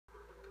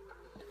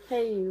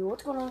Hey,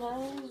 what's going on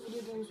guys?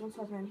 Video Games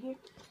 159 here,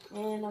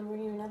 and I'm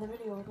bringing you another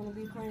video. We're going to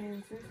be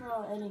playing Free For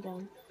All Any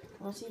Gun.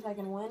 I want to see if I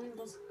can win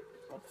the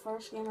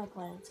first game I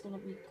play. It's going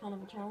to be kind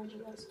of a challenge,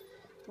 I guess,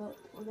 but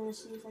we're going to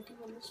see if I can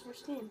win this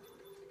first game.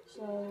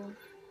 So,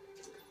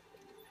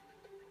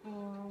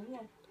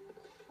 yeah.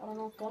 I don't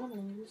know what gun I'm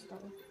going to use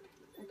though.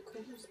 I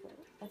could use the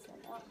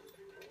FAL.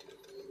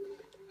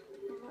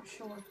 I'm not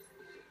sure.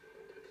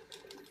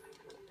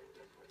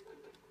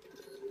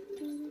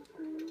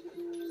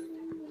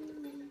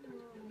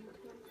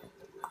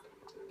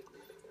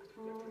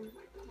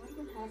 Why do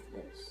I have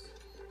this?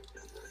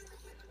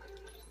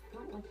 I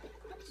don't like that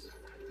class.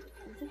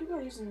 I'm thinking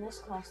about using this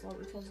class though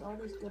because all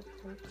these good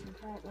perks and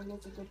crap, and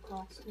it's a good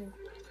class too.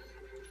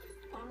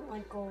 I don't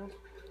like gold.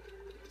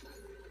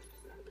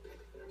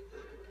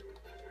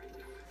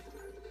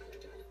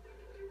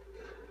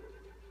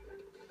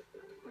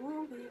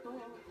 Won't be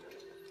gold.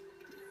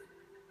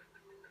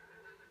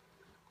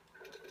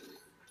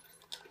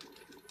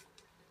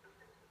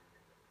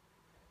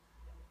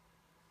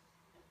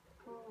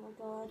 Oh my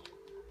god.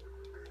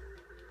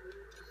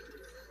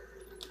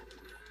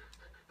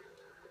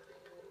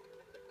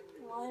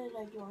 Why did I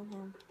join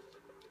him?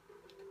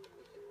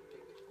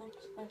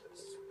 XX.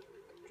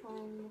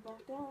 Trying to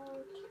back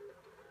out.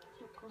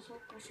 Circle,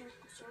 circle,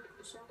 circle,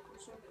 circle, circle,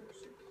 circle,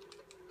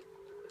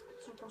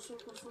 circle,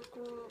 circle, circle,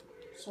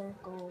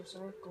 circle,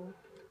 circle,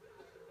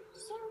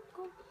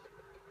 circle.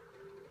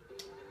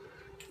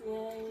 Yeah,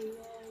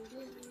 yeah,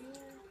 yeah,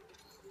 yeah.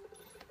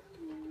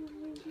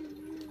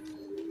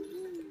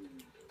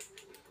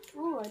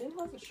 Oh, I do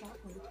have a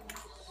shotgun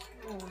class.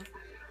 Yeah.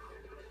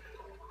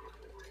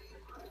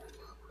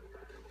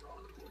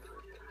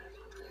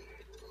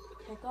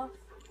 Take off.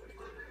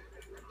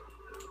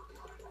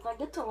 If I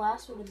get to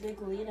last with a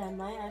big lead, I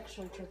might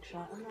actually trick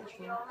shot. I'm not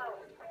sure.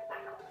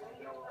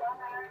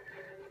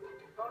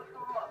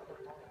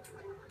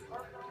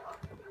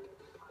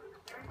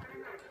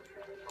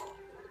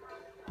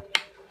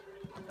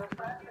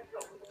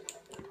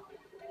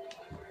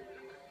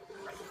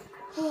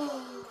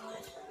 Oh,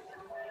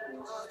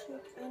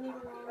 let's take any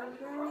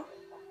longer.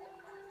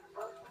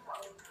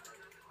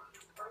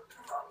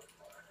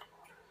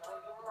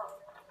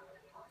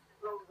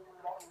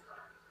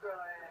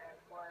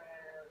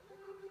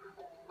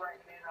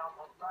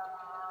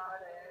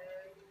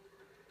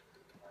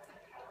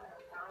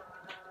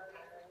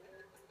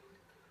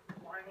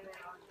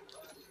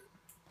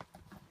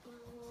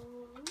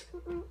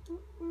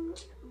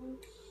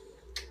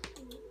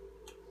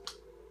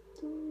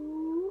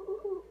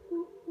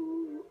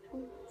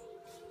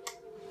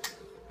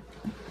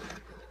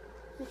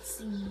 Let's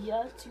see,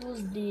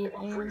 Tuesday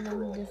I am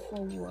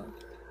 94.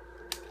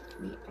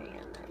 We are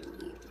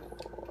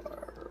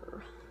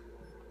 94.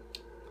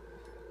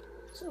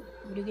 So,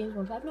 Video Games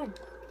 159.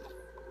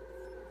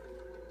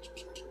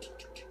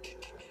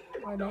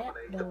 Where that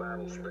though?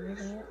 Where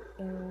that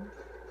though?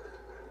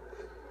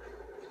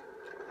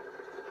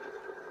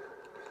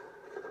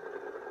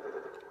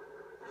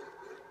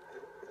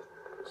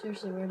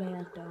 Seriously, where they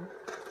at though?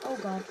 Oh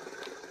god.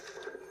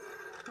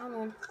 Come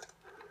on.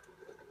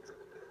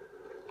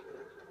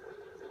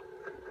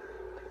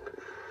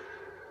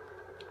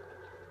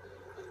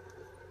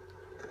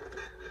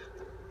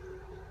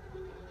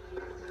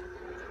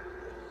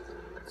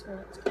 Let's go,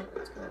 let's go,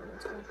 let's go,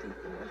 let's go,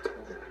 people, let's go.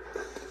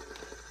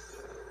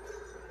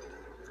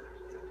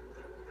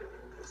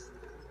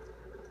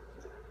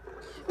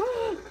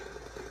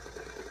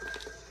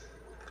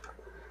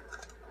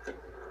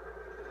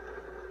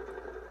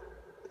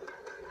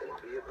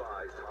 Be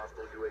advised,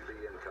 hostile UAV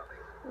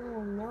incoming.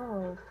 Oh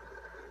no.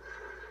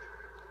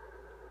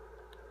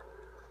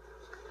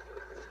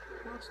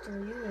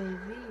 Hostile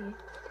UAV?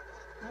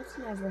 That's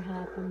never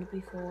happened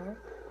before.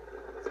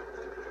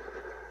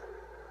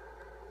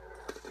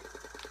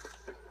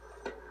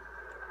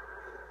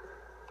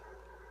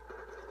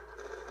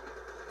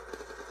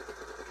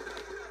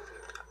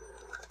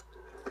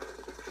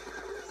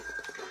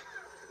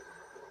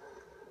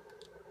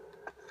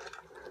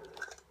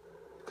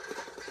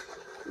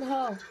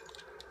 No.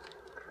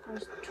 I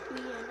was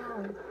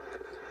 2-0.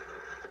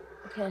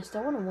 Okay, I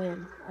still want to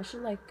win. I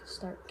should like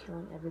start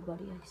killing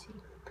everybody I see.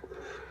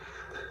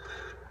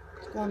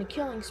 Let's go on a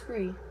killing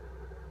spree.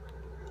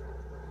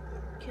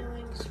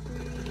 Killing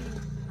spree.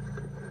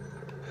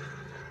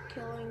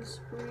 Killing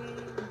spree.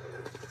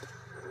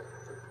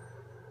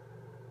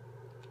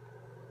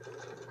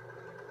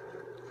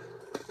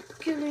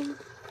 Killing.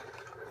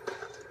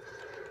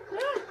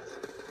 Ah!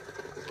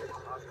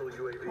 Hostile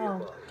UAV Oh,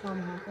 above.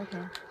 tomahawk.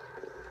 Okay.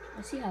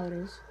 I see how it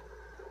is.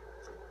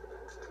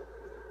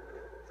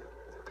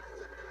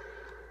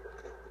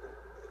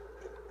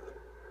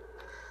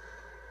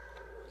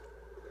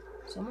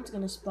 Someone's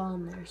gonna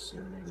spawn there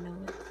soon, I know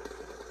it.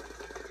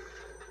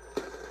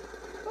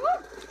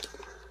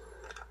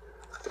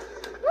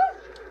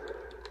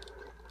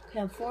 Okay,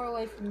 I'm 4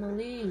 away from the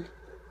lead.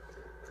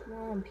 Come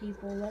on,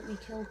 people, let me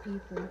kill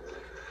people.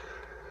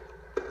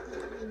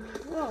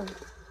 Whoa.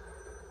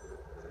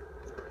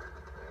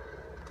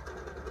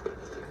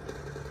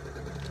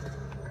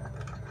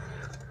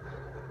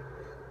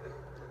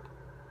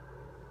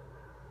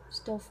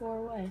 Still 4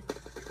 away.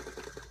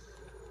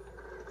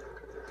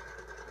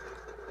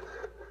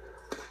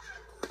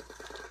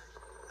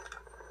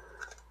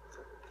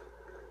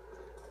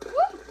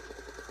 Woo!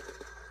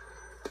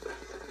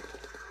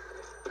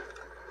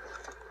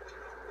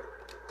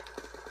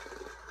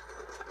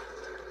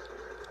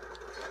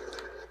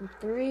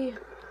 3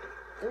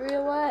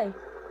 away.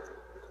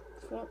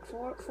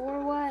 4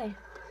 away.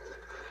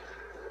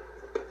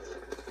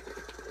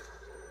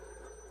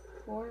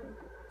 4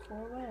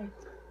 away.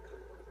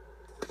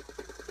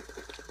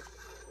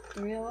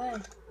 3 away.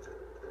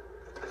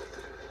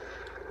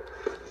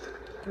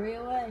 3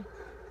 away.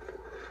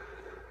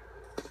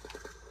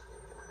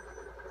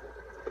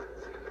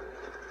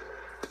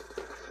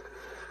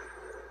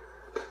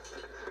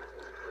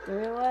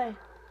 3 away.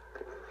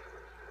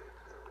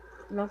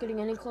 I'm not getting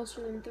any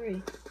closer than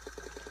 3.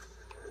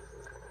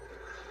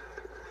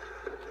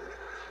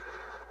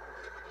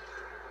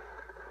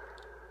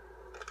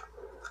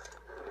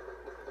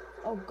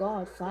 Oh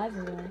God,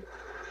 5 away.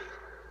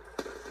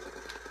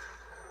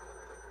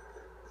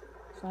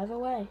 5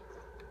 away.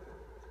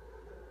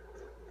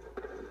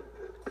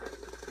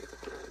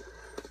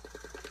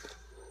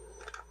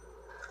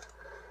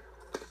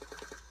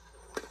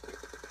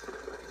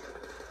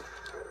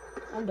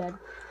 I'm dead.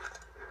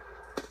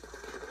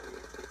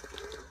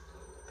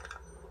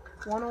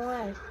 1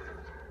 away.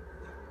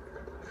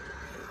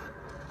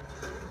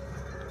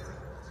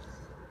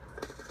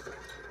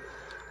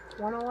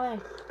 1 away.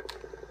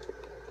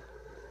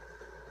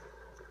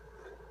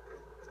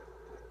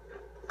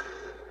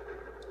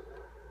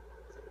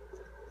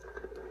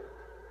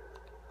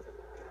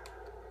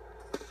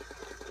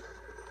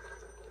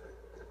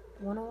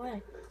 1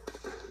 away.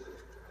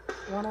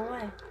 1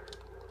 away.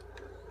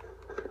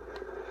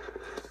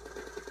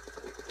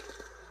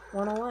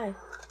 1 away.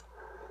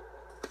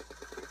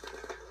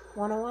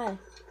 1 away.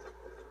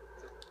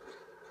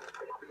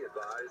 Be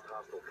advised,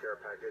 hostile care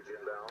package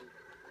inbound.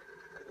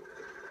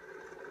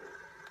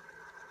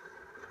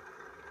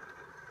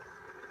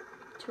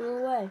 2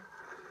 away.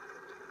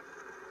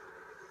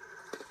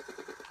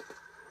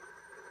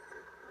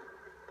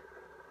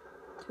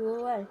 2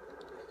 away.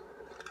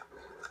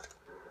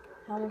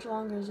 How much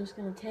longer is this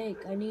gonna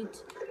take? I need to...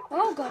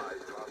 Oh God!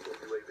 Hostile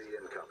UAV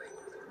incoming.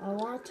 I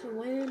want to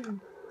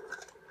win.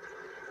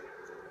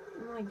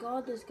 Oh my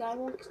God, this guy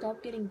won't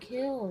stop getting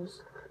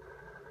kills.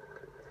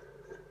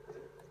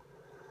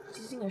 He's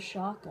using a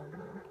shotgun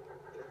though.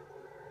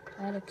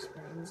 That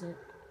explains it.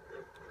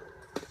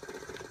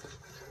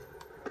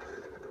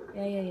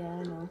 Yeah,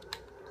 I know.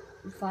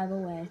 I'm 5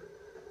 away.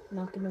 I'm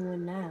not gonna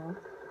win now.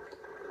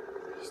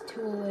 He's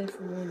 2 away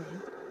from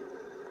winning.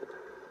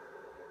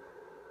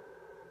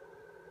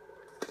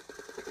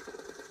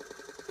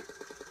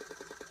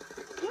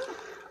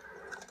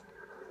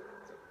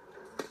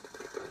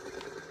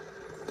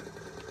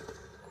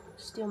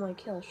 Steal my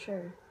kill,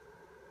 sure.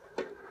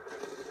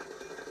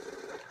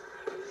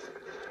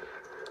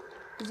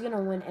 He's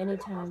gonna win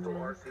anytime, Hostile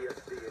man.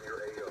 RCXD in your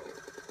AO.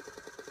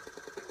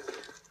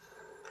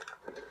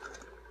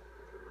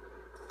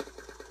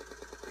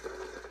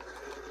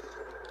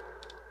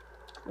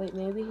 Wait,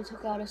 maybe he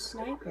took out a Be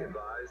sniper.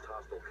 advised,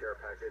 hostile care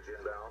package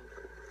inbound.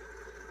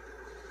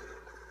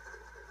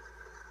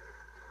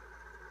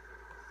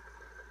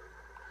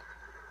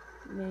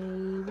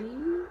 Maybe?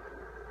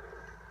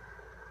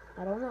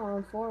 I don't know,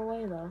 I'm 4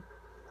 away though.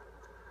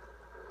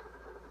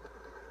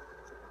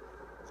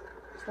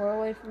 4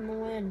 away from the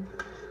win.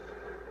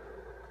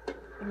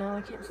 But now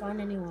I can't find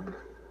anyone.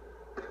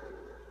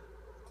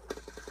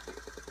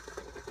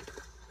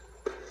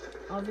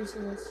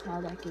 Obviously that's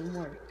how that game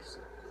works.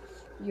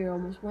 You're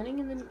almost winning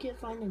and then you can't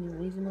find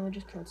anyone, even though I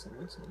just killed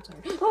someone, so I'm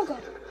sorry. Oh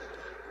God!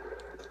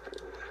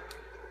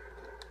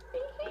 I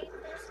hate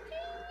this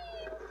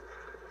game!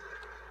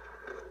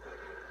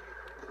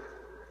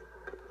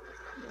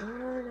 I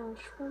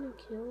just want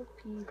to kill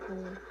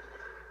people.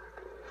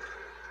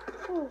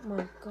 Oh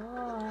my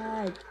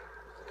God!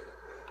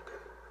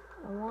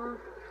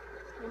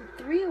 I'm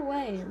 3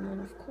 away, and then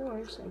of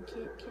course I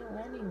can't kill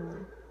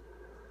anyone.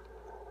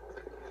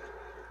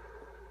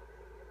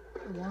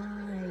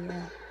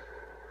 Why?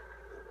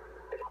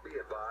 Be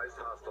advised,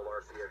 hostile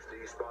RCXD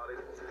spotted.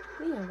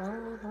 We have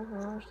only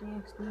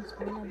RCXD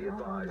spotted. Be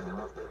advised,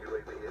 hostile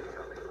UAV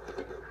incoming.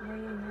 Yeah, I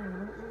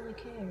don't really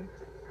care.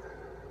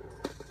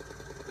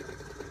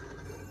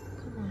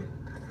 Come on.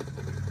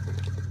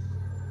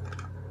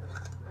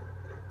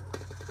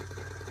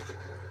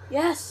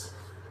 Yes!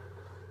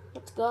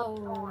 Let's go.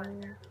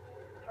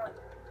 I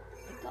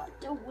got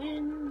the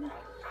win.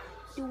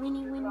 The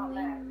winny win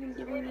win.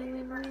 The winny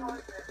win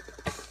win.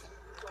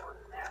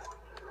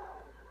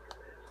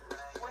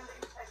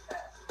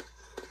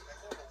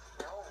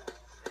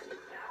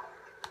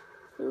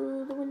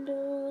 Through the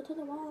window to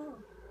the wall.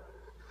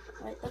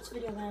 Alright, that's the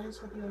video, guys.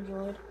 Hope you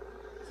enjoyed.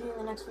 See you in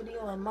the next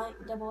video. I might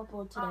double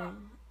upload today.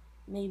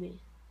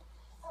 Maybe.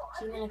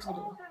 See you in the next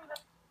video.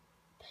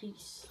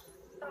 Peace.